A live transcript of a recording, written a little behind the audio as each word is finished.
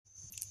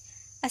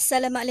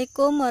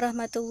Assalamualaikum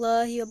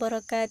warahmatullahi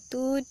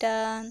wabarakatuh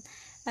dan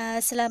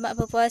selamat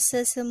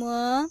berpuasa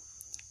semua.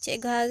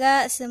 Cikgu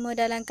harap semua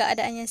dalam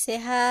keadaan yang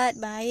sihat,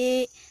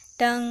 baik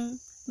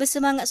dan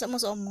bersemangat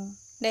semua-semua.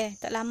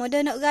 Tak lama dah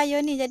nak raya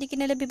ni, jadi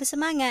kena lebih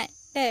bersemangat.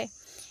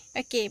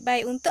 Okey,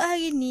 baik, untuk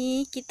hari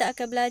ni kita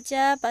akan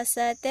belajar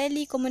pasal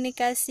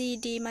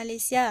telekomunikasi di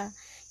Malaysia.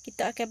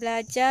 Kita akan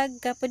belajar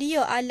apa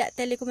dia alat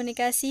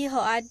telekomunikasi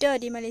yang ada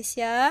di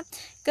Malaysia,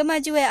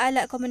 kemajuan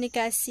alat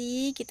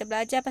komunikasi, kita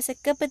belajar pasal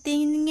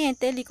kepentingan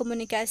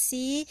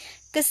telekomunikasi,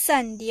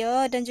 kesan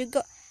dia dan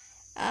juga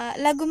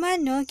lagu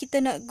mana kita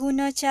nak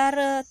guna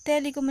cara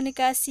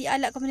telekomunikasi,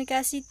 alat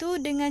komunikasi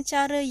tu dengan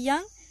cara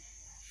yang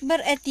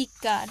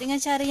beretika, dengan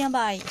cara yang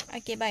baik.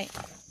 Okey, baik.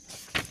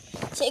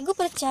 Cikgu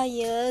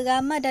percaya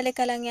ramai dalam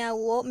kalangan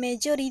awak,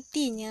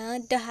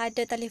 majoritinya dah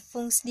ada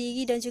telefon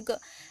sendiri dan juga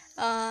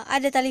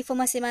ada telefon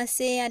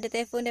masing-masing, ada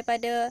telefon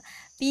daripada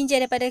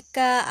pinjam daripada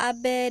kak,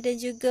 abang dan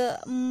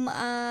juga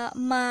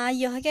mak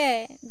ayah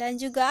ke.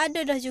 Dan juga ada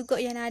dah juga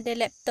yang ada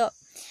laptop.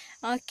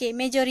 Okey,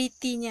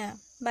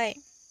 majoritinya. Baik.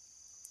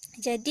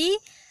 Jadi,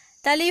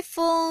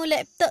 telefon,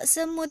 laptop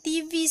semua,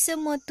 TV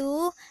semua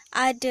tu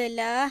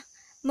adalah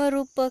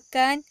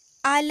merupakan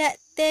alat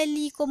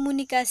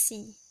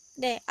telekomunikasi.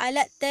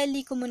 Alat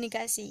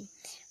telekomunikasi.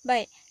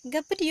 Baik,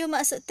 apa dia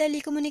maksud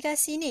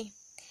telekomunikasi ni?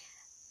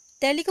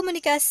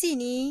 Telekomunikasi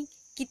ni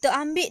kita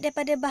ambil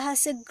daripada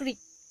bahasa Greek.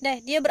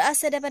 Dia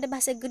berasal daripada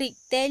bahasa Greek.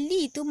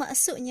 Tele tu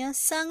maksudnya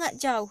sangat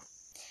jauh.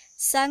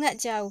 Sangat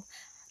jauh.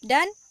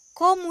 Dan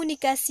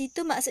komunikasi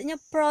tu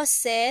maksudnya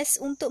proses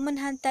untuk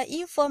menghantar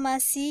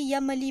informasi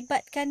yang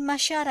melibatkan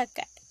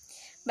masyarakat.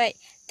 Baik,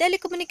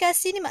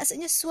 telekomunikasi ni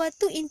maksudnya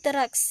suatu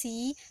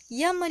interaksi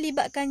yang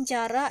melibatkan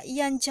jarak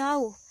yang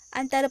jauh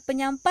antara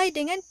penyampai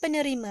dengan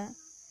penerima.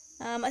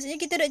 Maksudnya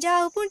kita duduk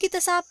jauh pun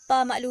kita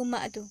sapa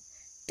maklumat tu.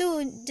 Tu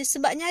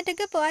sebabnya ada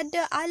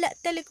ada alat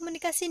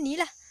telekomunikasi ni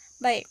lah.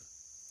 Baik.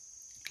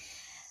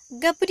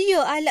 Apa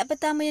dia alat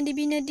pertama yang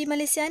dibina di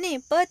Malaysia ni?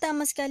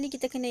 Pertama sekali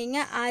kita kena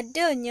ingat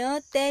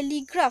adanya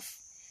telegraf.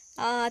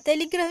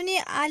 Telegraf ni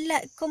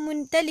alat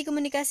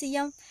telekomunikasi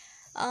yang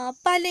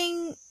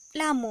paling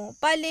lama,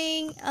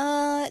 paling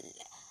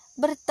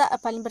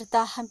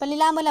bertahan, paling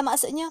lama lah,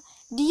 maksudnya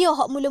dia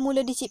hak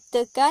mula-mula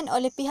diciptakan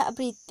oleh pihak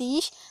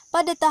British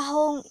pada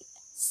tahun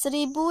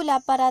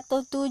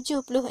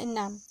 1876.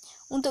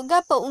 Untuk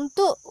apa?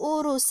 Untuk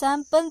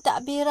urusan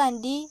pentadbiran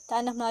di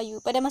tanah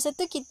Melayu. Pada masa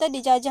tu kita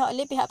dijajah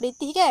oleh pihak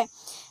British kan.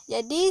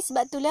 Jadi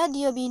sebab itulah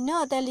dia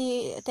bina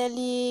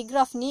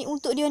telegraf ni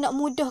untuk dia nak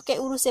mudahkan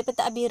urusan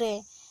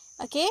pentadbiran.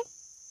 Okey.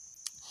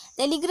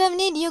 Telegram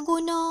ni dia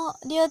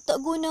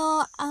tak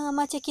guna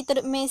macam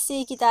kita duk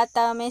mesej, kita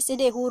hantar mesej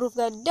dia huruf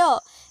ke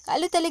tak.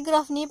 Kalau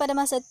telegraf ni pada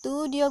masa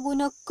tu dia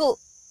guna kod.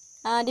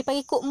 Dia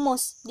panggil kod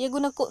Morse. Dia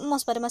guna kod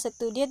Morse pada masa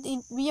tu. Dia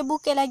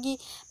bukan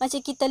lagi macam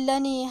kita lah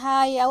ni,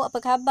 hai awak apa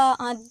khabar?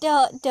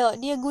 Tak.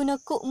 Dia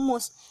guna kod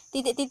Morse.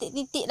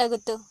 Titik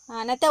lagu tu.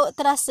 Nanti awak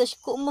terasa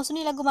kod Morse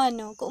ni lagu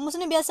mana. Kod Morse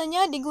ni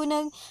biasanya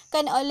digunakan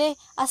oleh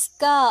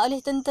askar,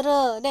 oleh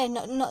tentera.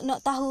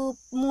 Nak tahu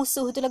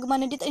musuh tu lagu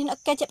mana. Dia tak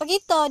nak catch up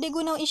kita. Dia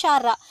guna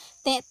isyarat.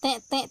 Tek.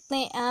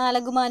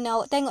 Lagu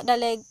mana. Awak tengok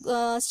dalam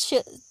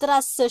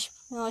terasa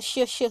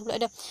syuh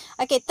pula dah.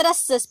 Okey,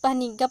 terasa lepas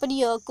ni. Apa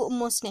dia kod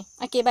Morse ni?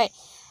 Okey, baik.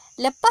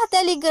 Lepas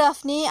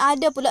telegraf ni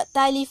ada pula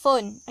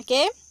telefon.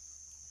 Okey.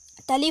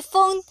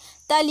 Telefon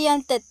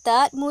talian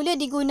tetap mula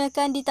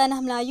digunakan di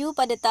tanah Melayu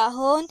pada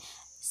tahun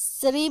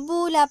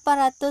 1891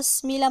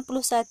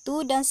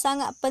 dan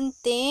sangat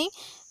penting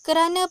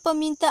kerana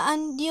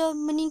permintaan dia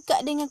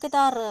meningkat dengan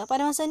ketara.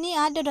 Pada masa ni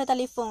ada dah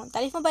telefon.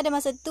 Telefon pada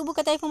masa tu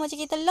bukan telefon macam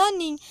kita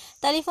learning.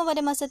 Telefon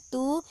pada masa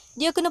tu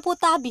dia kena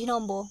putar habis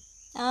nombor.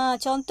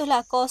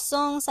 Contohlah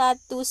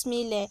 019.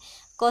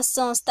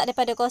 0 start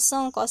daripada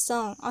 00.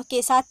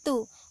 Okey, 1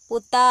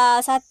 putar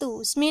 1.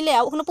 9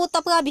 awak kena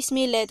putar per habis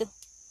 9 tu.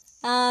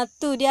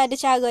 Tu dia ada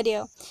cara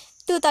dia.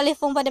 Tu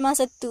telefon pada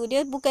masa tu.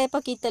 Dia bukan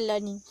apa kita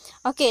lah ni.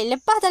 Okey,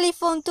 lepas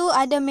telefon tu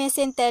ada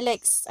mesin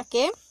telex.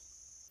 Okey.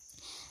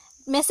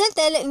 Mesin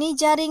telex ni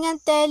jaringan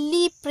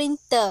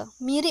teleprinter.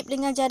 Mirip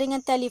dengan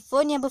jaringan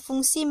telefon yang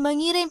berfungsi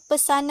mengirim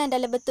pesanan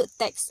dalam bentuk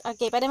teks.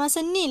 Okey, pada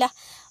masa ni lah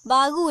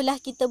barulah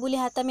kita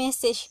boleh hantar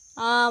mesej.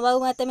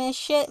 Baru hantar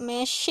mesej.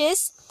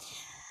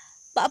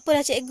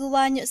 Apalah cikgu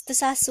banyak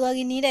tersasu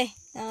hari ni deh.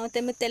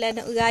 Betul-betul lah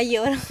nak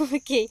raya.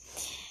 Okey.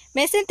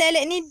 Mesin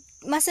telex ni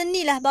masa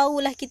ni lah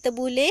barulah kita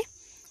boleh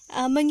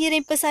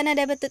mengirim pesanan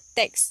dalam bentuk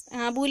teks.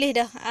 Boleh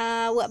dah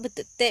buat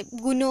bentuk teks,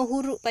 guna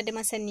huruf pada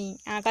masa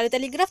ni. Kalau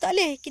telegraf tak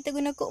boleh, kita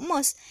guna kod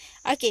Morse.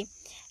 Okey.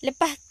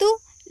 Lepas tu,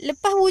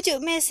 lepas wujud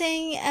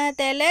mesin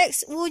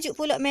telex, wujud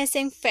pula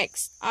mesin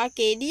fax.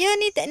 Okey, dia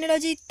ni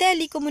teknologi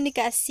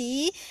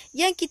telekomunikasi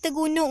yang kita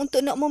guna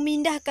untuk nak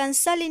memindahkan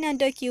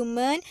salinan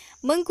dokumen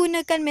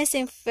menggunakan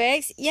mesin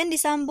fax yang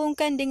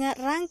disambungkan dengan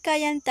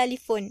rangkaian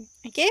telefon.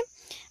 Okey.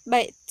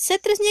 Baik,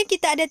 seterusnya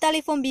kita ada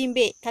telefon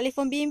bimbit.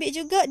 Telefon bimbit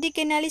juga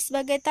dikenali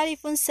sebagai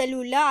telefon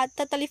selular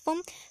atau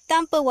telefon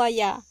tanpa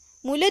wayar.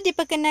 Mula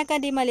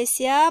diperkenalkan di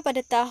Malaysia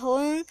pada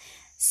tahun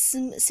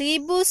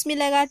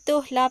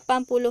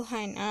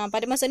 1980-an.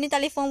 Pada masa ni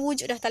telefon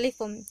wujud dah,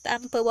 telefon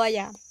tanpa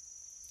wayar.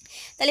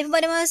 Telefon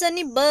pada masa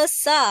ni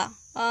besar.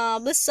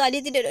 Besar,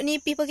 dia tidak duk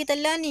nipis pun kita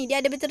lah ni. Dia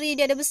ada bateri,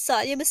 dia ada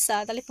besar, dia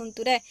besar telefon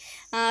tu dah.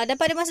 Dan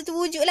pada masa tu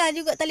wujud lah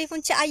juga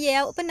telefon cak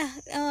air. Awak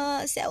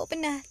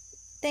pernah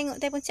tengok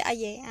telefon cak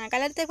air.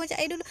 Kalau ada telefon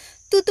cak air dulu,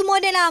 tu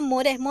model lama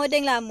dah,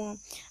 model lama.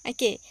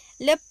 Okey.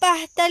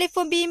 Lepas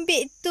telefon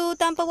bimbit tu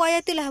tanpa wayar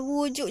tu lah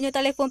wujudnya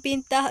telefon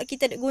pintar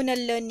kita duk guna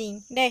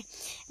learning.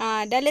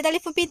 Dalam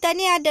telefon pintar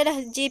ni ada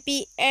dah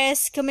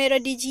GPS, kamera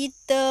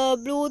digital,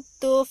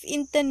 Bluetooth,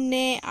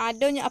 internet,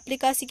 adanya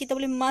aplikasi kita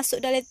boleh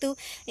masuk dalam tu,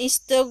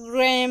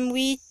 Instagram,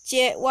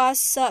 WeChat,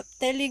 WhatsApp,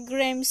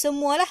 Telegram,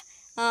 semualah.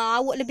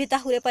 Awak lebih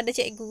tahu daripada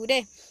cikgu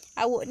deh.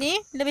 Awak ni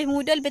lebih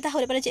muda, lebih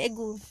tahu daripada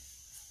cikgu.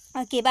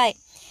 Okey, baik.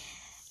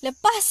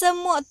 Lepas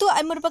semua tu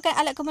merupakan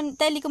alat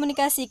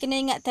telekomunikasi.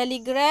 Kena ingat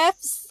telegraf,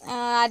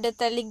 ada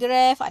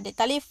telegraf, ada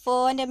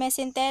telefon, ada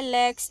mesin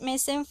telex,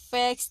 mesin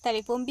fax,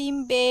 telefon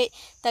bimbit,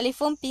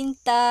 telefon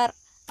pintar.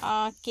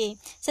 Okey.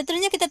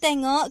 Seterusnya kita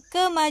tengok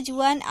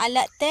kemajuan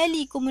alat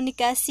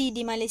telekomunikasi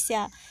di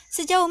Malaysia.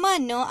 Sejauh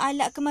mana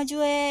alat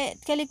kemajuan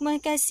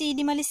telekomunikasi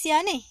di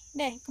Malaysia ni?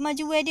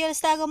 Kemajuan dia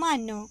setara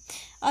mana?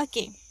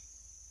 Okey.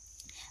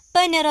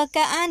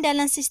 Penerokaan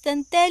dalam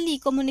sistem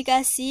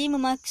telekomunikasi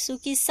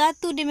memasuki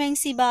satu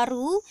dimensi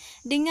baru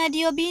dengan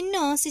dia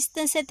bina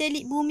sistem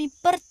satelit bumi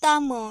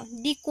pertama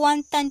di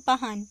Kuantan,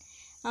 Pahang.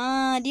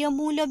 Dia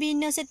mula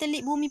bina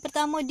satelit bumi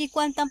pertama di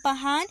Kuantan,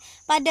 Pahang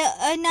pada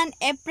 6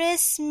 April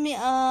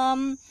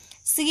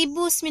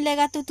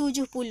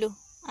 1970.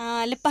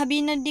 Lepas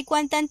bina di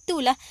Kuantan tu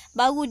lah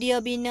baru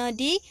dia bina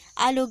di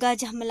Alor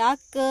Gajah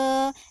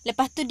Melaka.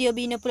 Lepas tu dia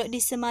bina pula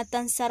di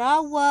Sematan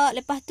Sarawak.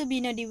 Lepas tu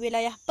bina di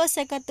wilayah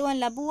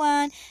Persekutuan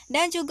Labuan.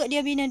 Dan juga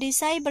dia bina di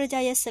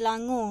Cyberjaya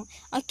Selangor.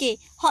 Okey,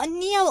 hak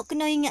ni awak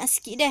kena ingat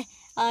sikit deh.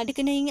 Dia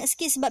kena ingat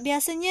sikit sebab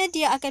biasanya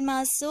dia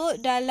akan masuk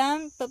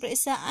dalam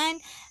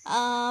peperiksaan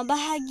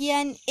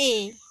bahagian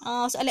A.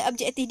 Soalan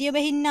objektif dia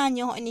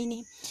berhinanya hak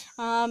ni.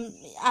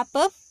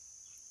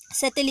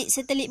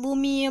 Satelit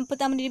bumi yang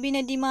pertama dibina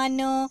di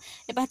mana.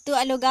 Lepas tu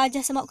Alor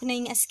Gajah semua kena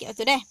ingat sikit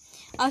tu deh.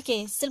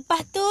 Okey,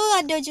 selepas tu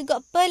ada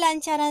juga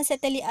pelancaran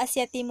satelit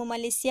Asia Timur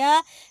Malaysia,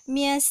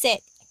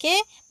 MIASat. Okey,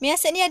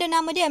 MIASat ni ada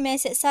nama dia,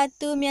 MIASat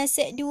 1,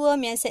 MIASat 2,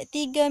 MIASat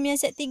 3,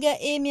 MIASat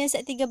 3A,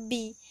 MIASat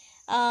 3B.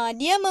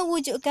 Dia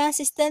mewujudkan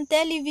sistem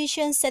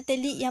television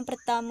satelit yang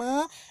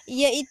pertama,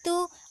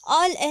 iaitu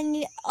All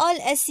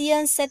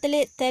Asian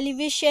Satellite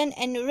Television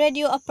and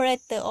Radio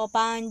Operator.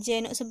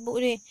 Panjang nak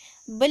sebut ni.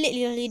 Belik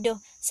lidah.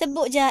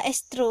 Sebut je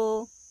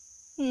Astro.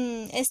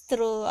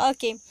 Astro.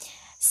 Okey.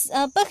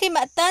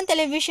 Perkhidmatan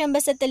televisyen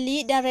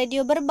bersatelit dan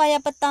radio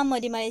berbayar pertama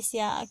di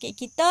Malaysia. Okey,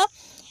 kita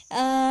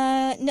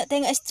nak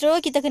tengok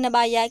Astro kita kena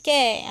bayar,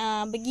 okey.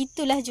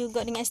 Begitulah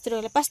juga dengan Astro.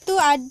 Lepas tu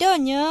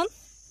adanya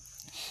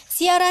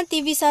siaran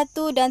TV1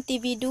 dan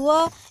TV2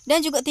 dan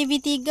juga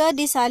TV3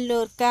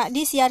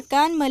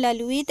 disiarkan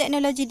melalui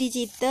teknologi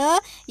digital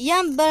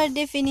yang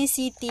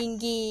berdefinisi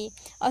tinggi.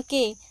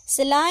 Okey,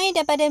 selain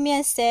daripada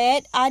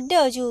MIASat,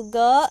 ada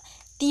juga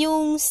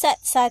Tiungsat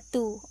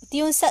 1.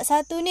 Tiungsat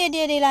 1 ni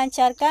dia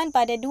dilancarkan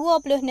pada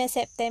 26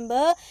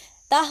 September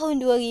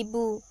tahun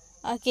 2000.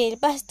 Okey,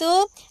 lepas tu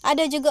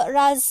ada juga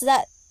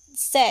Razak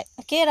Set.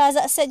 Okey,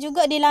 Razak Set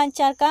juga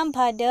dilancarkan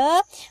pada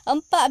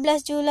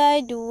 14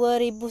 Julai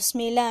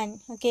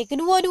 2009. Okey,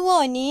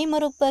 kedua-dua ni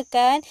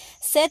merupakan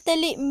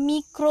satelit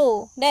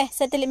mikro.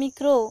 Satelit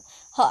mikro.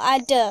 Hak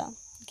ada.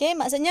 Okey,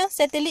 maksudnya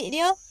satelit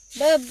dia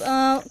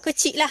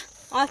kecil lah.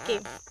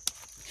 Okey.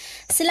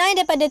 Selain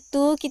daripada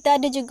tu, kita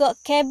ada juga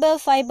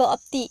kabel fiber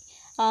optik.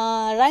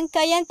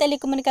 Rangkaian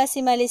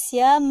telekomunikasi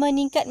Malaysia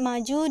meningkat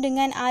maju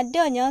dengan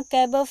adanya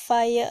kabel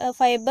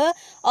fiber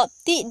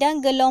optik dan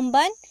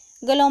gelombang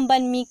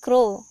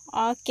mikro.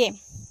 Okey.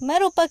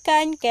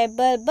 Merupakan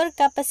kabel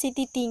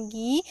berkapasiti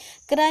tinggi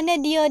kerana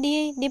dia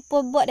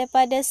diperbuat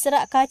daripada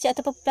serat kaca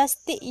ataupun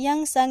plastik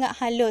yang sangat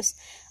halus.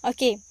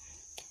 Okey.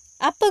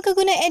 Apa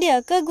kegunaan dia?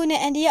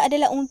 Kegunaan dia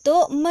adalah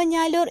untuk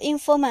menyalur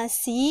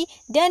informasi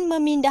dan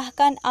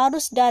memindahkan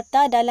arus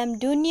data dalam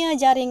dunia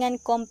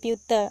jaringan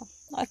komputer.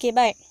 Okey,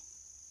 baik.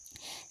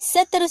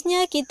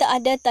 Seterusnya kita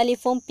ada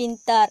telefon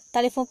pintar.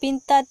 Telefon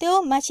pintar tu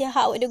macam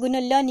hak awak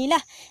guna lah ni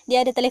lah.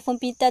 Dia ada telefon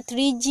pintar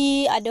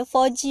 3G, ada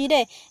 4G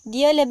deh.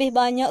 Dia lebih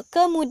banyak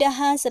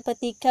kemudahan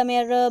seperti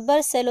kamera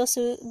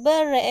beresolusi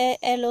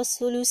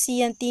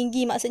yang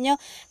tinggi.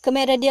 Maksudnya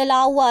kamera dia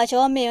lawa,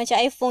 comel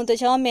macam iPhone tu,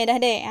 comel dah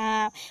deh.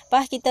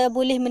 Lepas kita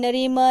boleh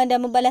menerima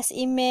dan membalas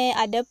email,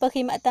 ada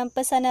perkhidmatan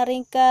pesanan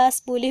ringkas,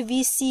 boleh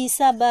VC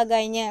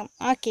sebagainya.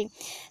 Okey.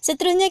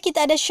 Seterusnya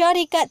kita ada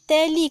syarikat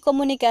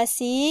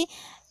telekomunikasi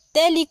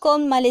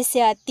Telekom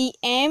Malaysia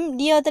TM.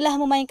 Dia telah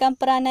memainkan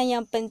peranan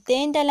yang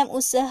penting dalam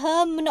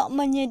usaha untuk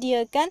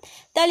menyediakan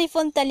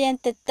telefon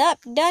talian tetap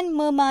dan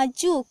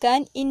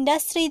memajukan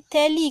industri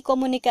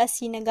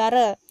telekomunikasi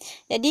negara.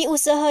 Jadi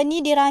usaha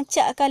ni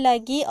dirancangkan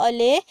lagi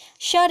oleh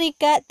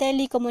syarikat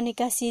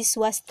telekomunikasi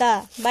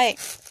swasta. Baik.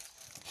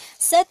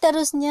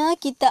 Seterusnya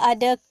kita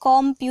ada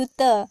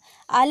komputer.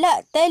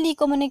 alat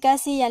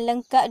telekomunikasi yang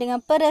lengkap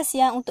dengan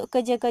perisian untuk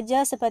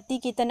kerja-kerja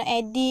seperti kita nak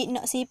edit,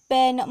 nak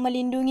simpan, nak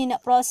melindungi, nak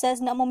proses,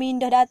 nak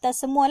memindah data,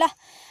 semualah.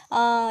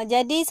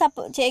 Jadi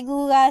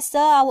cikgu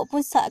rasa awak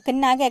pun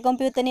kenal kan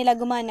komputer ni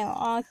lagu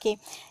mana. Okey.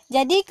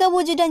 Jadi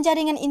kewujudan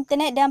jaringan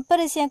internet dan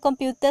perisian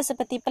komputer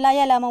seperti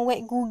pelayan laman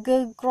web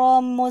Google,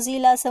 Chrome,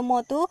 Mozilla semua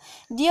tu,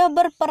 dia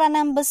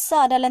berperanan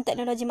besar dalam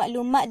teknologi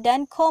maklumat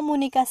dan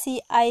komunikasi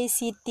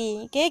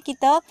ICT. Okey,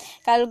 kita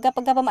kalau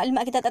apa-apa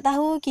maklumat kita tak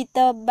tahu,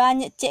 kita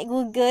banyak cek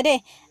Google deh.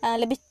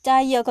 Lebih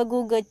percaya ke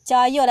Google.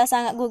 Percayalah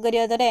sangat Google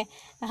dia tu deh.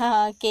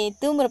 Okey,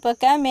 itu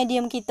merupakan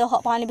medium kita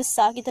hak paling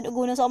besar. Kita nak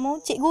guna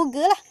semua cek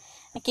Google lah.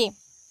 Okey.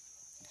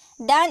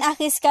 Dan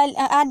akhir sekali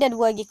ada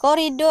dua lagi,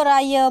 koridor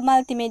raya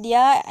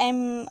multimedia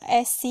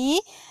MSC.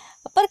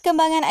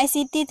 Perkembangan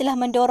ICT telah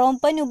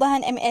mendorong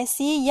penubuhan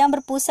MSC yang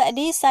berpusat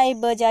di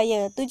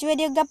Cyberjaya. Tujuan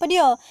dia apa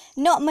dia?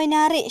 Nak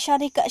menarik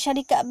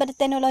syarikat-syarikat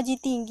berteknologi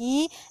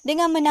tinggi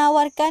dengan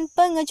menawarkan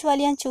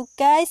pengecualian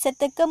cukai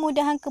serta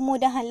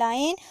kemudahan-kemudahan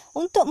lain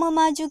untuk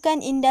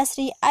memajukan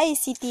industri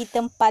ICT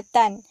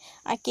tempatan.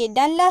 Okey,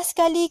 dan last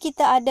sekali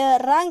kita ada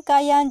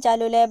rangkaian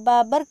jalur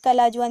lebar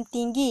berkelajuan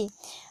tinggi.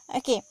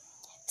 Okey.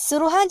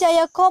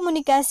 Suruhanjaya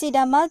Komunikasi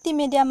dan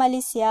Multimedia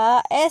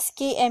Malaysia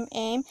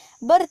SKMM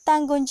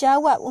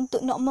bertanggungjawab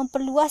untuk nak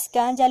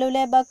memperluaskan jalur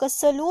lebar ke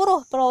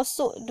seluruh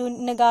pelosok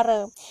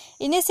negara.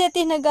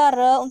 Inisiatif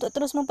negara untuk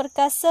terus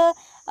memperkasa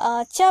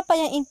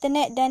capaian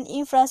internet dan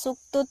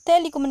infrastruktur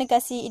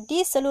telekomunikasi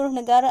di seluruh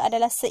negara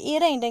adalah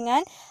seiring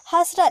dengan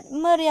hasrat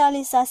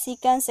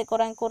merealisasikan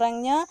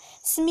sekurang-kurangnya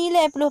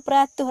 90%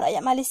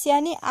 rakyat Malaysia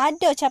ni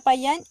ada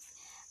capaian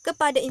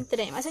kepada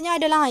internet. Maksudnya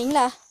ada lain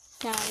lah.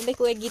 Lebih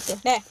kurang gitu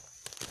dah.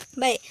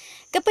 Baik.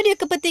 Kepada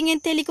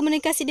kepentingan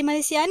telekomunikasi di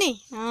Malaysia ni,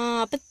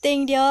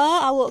 penting dia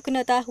awak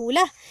kena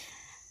tahulah.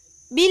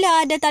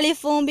 Bila ada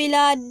telefon,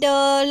 bila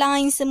ada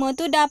line semua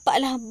tu,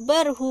 dapatlah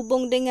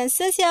berhubung dengan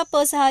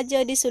sesiapa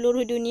sahaja di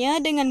seluruh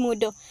dunia dengan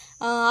mudah.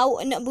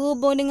 Awak nak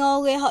berhubung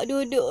dengan orang yang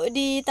duduk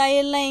di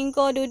Thailand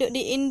ke, duduk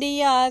di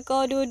India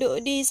ke,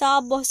 duduk di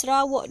Sabah,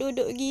 Sarawak,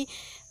 duduk di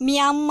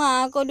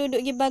Myanmar ke,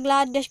 duduk di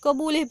Bangladesh ke,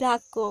 boleh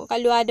berlaku.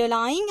 Kalau ada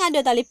line,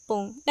 ada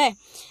telefon.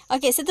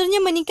 Okey,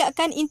 seterusnya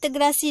meningkatkan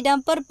integrasi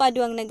dan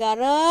perpaduan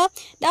negara,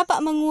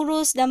 dapat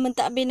mengurus dan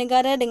mentadbir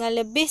negara dengan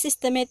lebih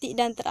sistematik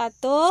dan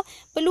teratur,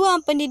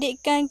 peluang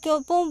pendidikan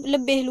pun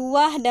lebih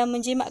luas dan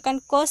menjimatkan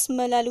kos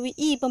melalui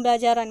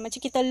e-pembelajaran. Macam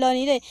kita learn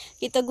ni deh,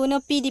 kita guna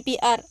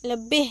PDPR,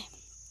 lebih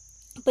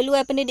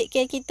peluang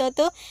pendidikan kita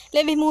tu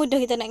lebih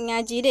mudah kita nak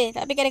ngaji deh.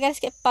 Tapi kadang-kadang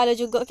sikit kepala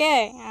juga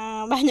ke.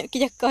 Banyak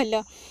kerja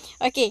kepala.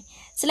 Okey.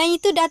 Selain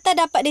itu, data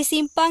dapat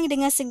disimpan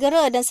dengan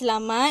segera dan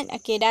selamat.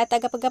 Okey, data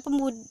apa-apa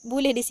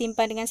boleh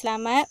disimpan dengan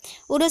selamat.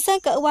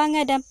 Urusan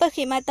keuangan dan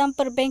perkhidmatan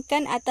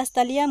perbankan atas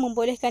talian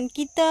membolehkan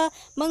kita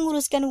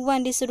menguruskan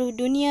wang di seluruh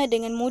dunia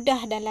dengan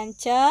mudah dan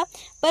lancar.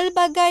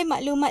 Pelbagai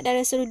maklumat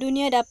dari seluruh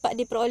dunia dapat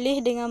diperoleh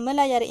dengan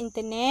melayari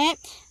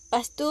internet.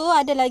 Lepas tu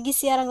ada lagi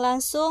siaran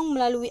langsung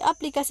melalui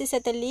aplikasi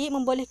satelit,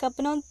 membolehkan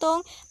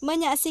penonton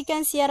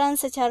menyaksikan siaran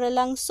secara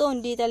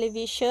langsung di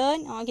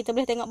televisyen. Kita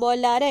boleh tengok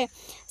bola deh.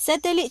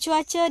 Satelit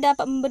cuaca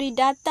dapat memberi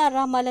data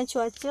ramalan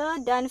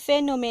cuaca dan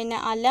fenomena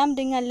alam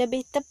dengan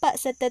lebih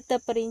tepat serta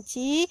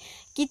terperinci.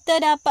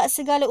 Kita dapat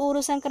segala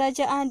urusan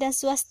kerajaan dan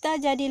swasta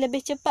jadi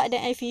lebih cepat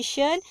dan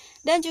efisien,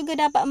 dan juga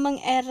dapat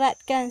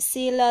mengeratkan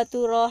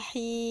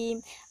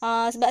silaturahim.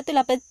 Sebab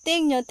itulah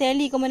pentingnya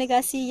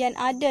telekomunikasi yang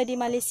ada di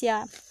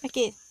Malaysia.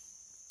 Okey.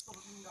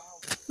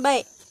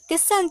 Baik.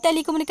 Kesan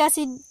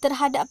telekomunikasi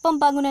terhadap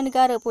pembangunan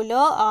negara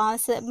pula,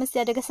 mesti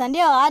ada kesan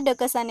dia. Ada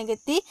kesan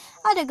negatif,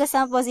 ada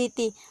kesan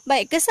positif.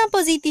 Baik, kesan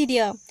positif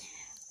dia.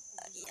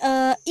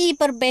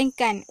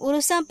 E-perbankan.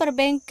 Urusan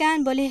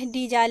perbankan boleh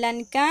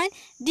dijalankan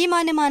di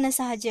mana-mana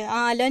sahaja.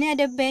 Lah ni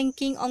ada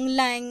banking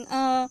online,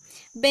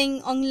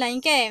 bank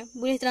online ke?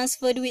 Boleh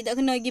transfer duit,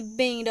 tak kena pergi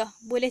bank dah.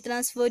 Boleh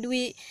transfer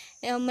duit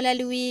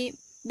melalui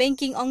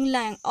banking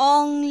online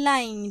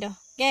dah.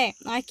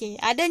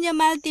 Okey. Adanya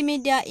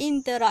multimedia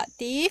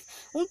interaktif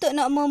untuk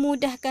nak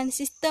memudahkan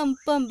sistem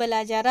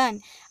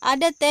pembelajaran.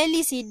 Ada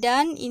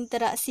telesidan,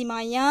 interaksi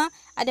maya,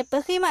 ada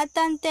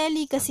perkhidmatan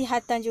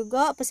telekesihatan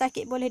juga.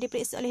 Pesakit boleh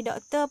diperiksa oleh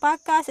doktor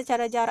pakar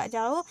secara jarak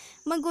jauh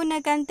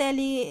menggunakan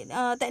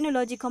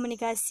teknologi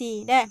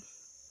komunikasi.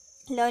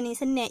 Law ni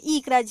senang.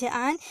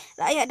 E-kerajaan,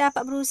 rakyat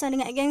dapat berurusan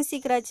dengan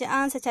agensi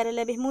kerajaan secara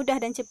lebih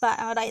mudah dan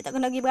cepat. Rakyat tak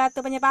kena pergi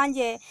beratur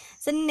panjang-panjang.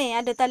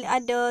 Senang,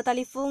 ada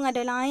telefon,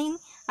 ada line,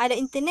 ada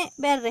internet,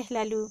 beres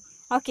lalu.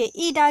 Okey,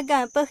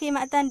 e-dagang,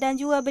 perkhidmatan dan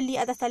jual beli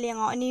atas talian.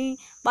 Ni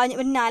banyak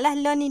benar lah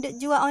law ni duk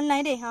jual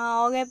online deh.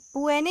 Orang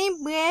puan ni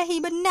berahi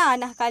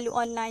benar dah kalau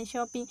online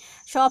shopping.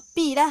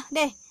 Shopee dah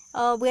deh.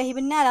 Berahi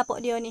benar lah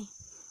pok dia ni.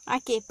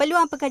 Okey,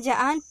 peluang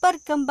pekerjaan,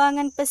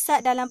 perkembangan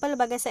pesat dalam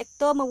pelbagai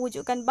sektor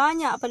mewujudkan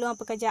banyak peluang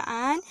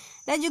pekerjaan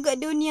dan juga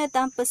dunia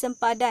tanpa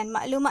sempadan.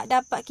 Maklumat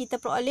dapat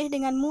kita peroleh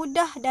dengan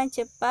mudah dan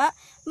cepat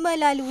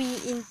melalui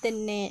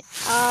internet.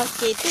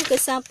 Okey, itu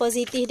kesan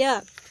positif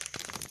dia.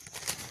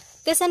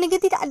 Kesan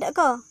negatif tak ada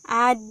ke?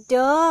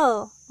 Ada.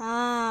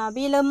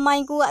 Bila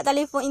main kuat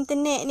telefon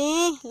internet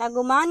ni,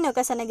 lagu mana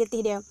kesan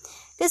negatif dia?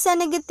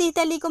 Kesan negatif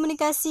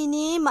telekomunikasi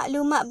ni,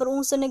 maklumat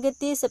berunsur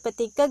negatif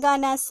seperti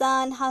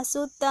keganasan,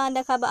 hasutan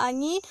dan khabar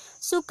angin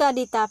sukar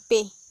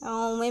ditapih.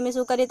 Memang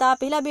sukar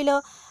ditapih lah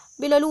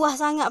bila luas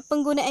sangat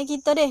penggunaan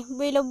kita deh.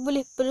 Bila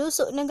boleh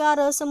pelosok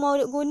negara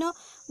semua duk guna,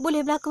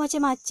 boleh berlaku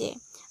macam-macam.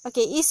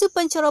 Okey, isu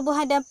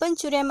pencerobohan dan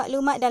pencurian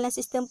maklumat dalam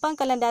sistem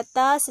pangkalan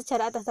data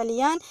secara atas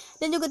talian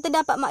dan juga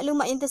terdapat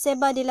maklumat yang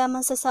tersebar di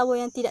laman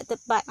sesawang yang tidak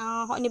tepat.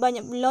 Ni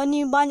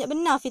banyak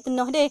benar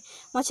fitnah deh.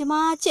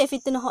 Macam-macam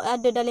fitnah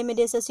ada dalam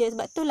media sosial.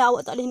 Sebab tu lah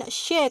awak tak boleh nak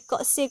share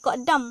kok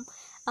dam.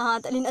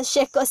 Tak boleh nak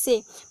share kok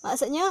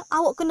Maksudnya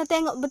awak kena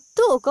tengok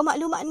betul ke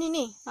maklumat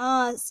ni.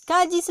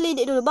 Kaji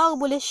selidik dulu baru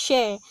boleh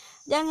share.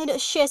 Jangan duk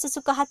share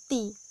sesuka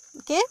hati.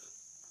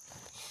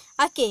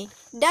 Okey,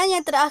 dan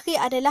yang terakhir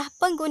adalah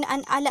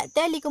penggunaan alat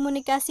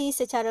telekomunikasi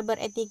secara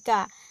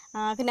beretika.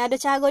 Kena ada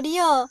cara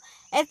dia.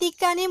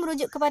 Etika ni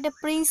merujuk kepada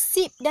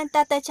prinsip dan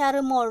tata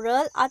cara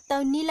moral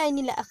atau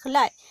nilai-nilai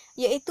akhlak,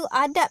 iaitu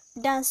adab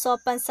dan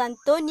sopan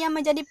santun yang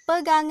menjadi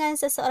pegangan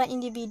seseorang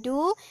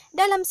individu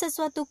dalam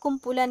sesuatu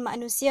kumpulan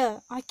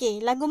manusia.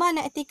 Okey, lagu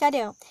mana etika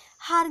dia?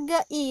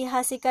 Hargai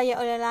hasil karya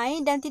orang lain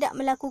dan tidak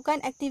melakukan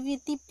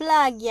aktiviti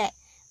plagiat.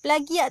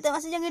 Plagiat tu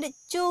maksudnya jangan duk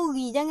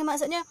curi, jangan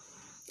maksudnya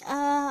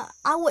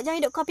awak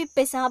jangan duk copy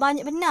paste.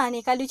 Banyak benar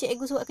ni kalau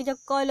cikgu suruh kerja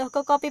sekolah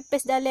kau copy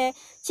paste dalam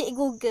cik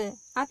Google.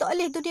 Tak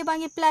boleh tu dia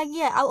panggil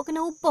plagiat. Awak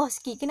kena ubah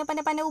sikit, kena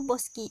pandai-pandai ubah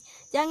sikit.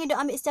 Jangan duk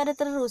ambil secara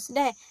terus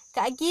dah.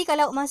 Kaki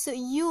kalau awak masuk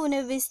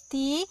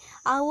universiti,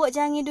 awak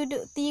jangan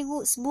duduk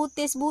tiru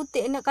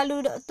sebutir-sebutir. Kalau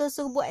doktor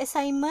suruh buat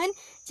assignment,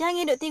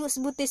 jangan duk tiru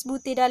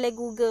sebutir-sebutir dalam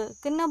Google.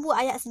 Kena buat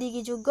ayat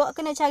sendiri juga,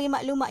 kena cari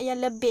maklumat yang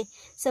lebih.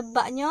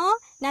 Sebabnya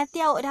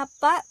nanti awak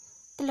dapat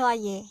telur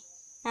ayam.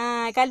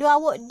 Kalau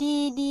awak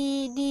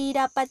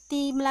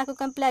didapati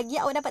melakukan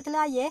plagiat, awak dapat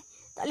telur ayam,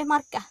 tak boleh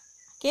markah.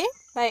 Okey,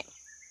 baik.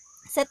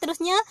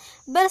 Seterusnya,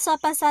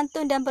 bersopan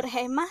santun dan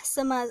berhemah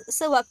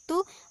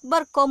sewaktu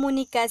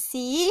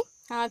berkomunikasi.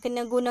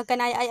 Kena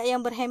gunakan ayat-ayat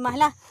yang berhemah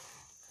lah.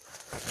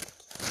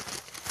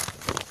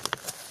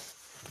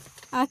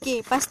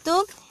 Okey, lepas tu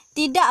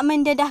tidak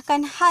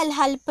mendedahkan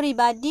hal-hal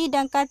peribadi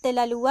dan kata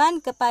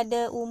laluan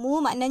kepada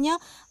umum. Maknanya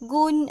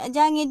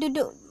jangan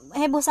duduk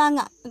heboh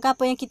sangat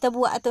apa yang kita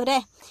buat tu deh.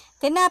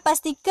 Kena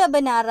pasti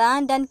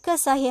kebenaran dan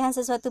kesahihan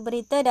sesuatu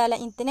berita dalam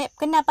internet.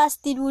 Kena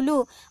pasti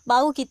dulu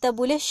baru kita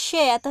boleh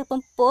share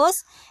ataupun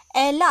post.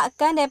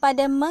 Elakkan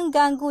daripada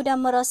mengganggu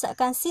dan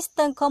merosakkan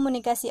sistem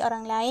komunikasi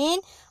orang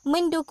lain.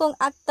 Mendukung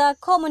Akta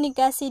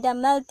Komunikasi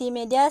dan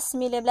Multimedia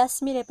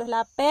 1998.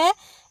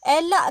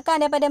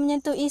 Elakkan daripada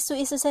menyentuh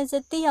isu-isu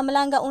sensitif yang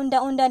melanggar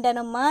undang-undang dan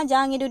norma.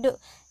 Jangan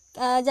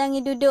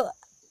duduk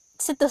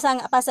sentuh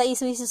sangat pasal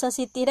isu-isu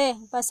sensitif deh.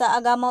 Pasal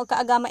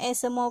keagamaan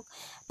semua.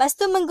 Lepas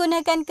tu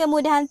menggunakan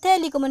kemudahan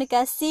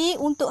telekomunikasi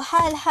untuk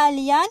hal-hal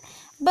yang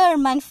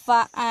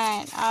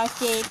bermanfaat.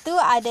 Okey, itu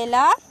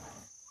adalah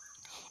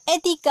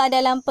etika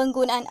dalam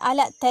penggunaan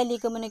alat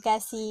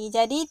telekomunikasi.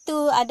 Jadi itu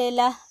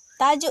adalah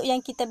tajuk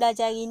yang kita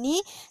belajar hari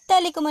ini,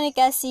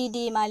 telekomunikasi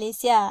di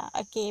Malaysia.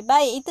 Okey,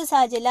 baik, itu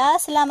sahajalah.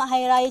 Selamat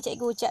Hari Raya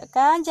cikgu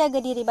ucapkan. Jaga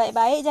diri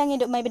baik-baik.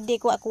 Jangan duk main bedil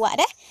kuat-kuat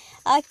dah.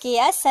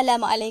 Okey,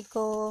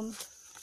 Assalamualaikum.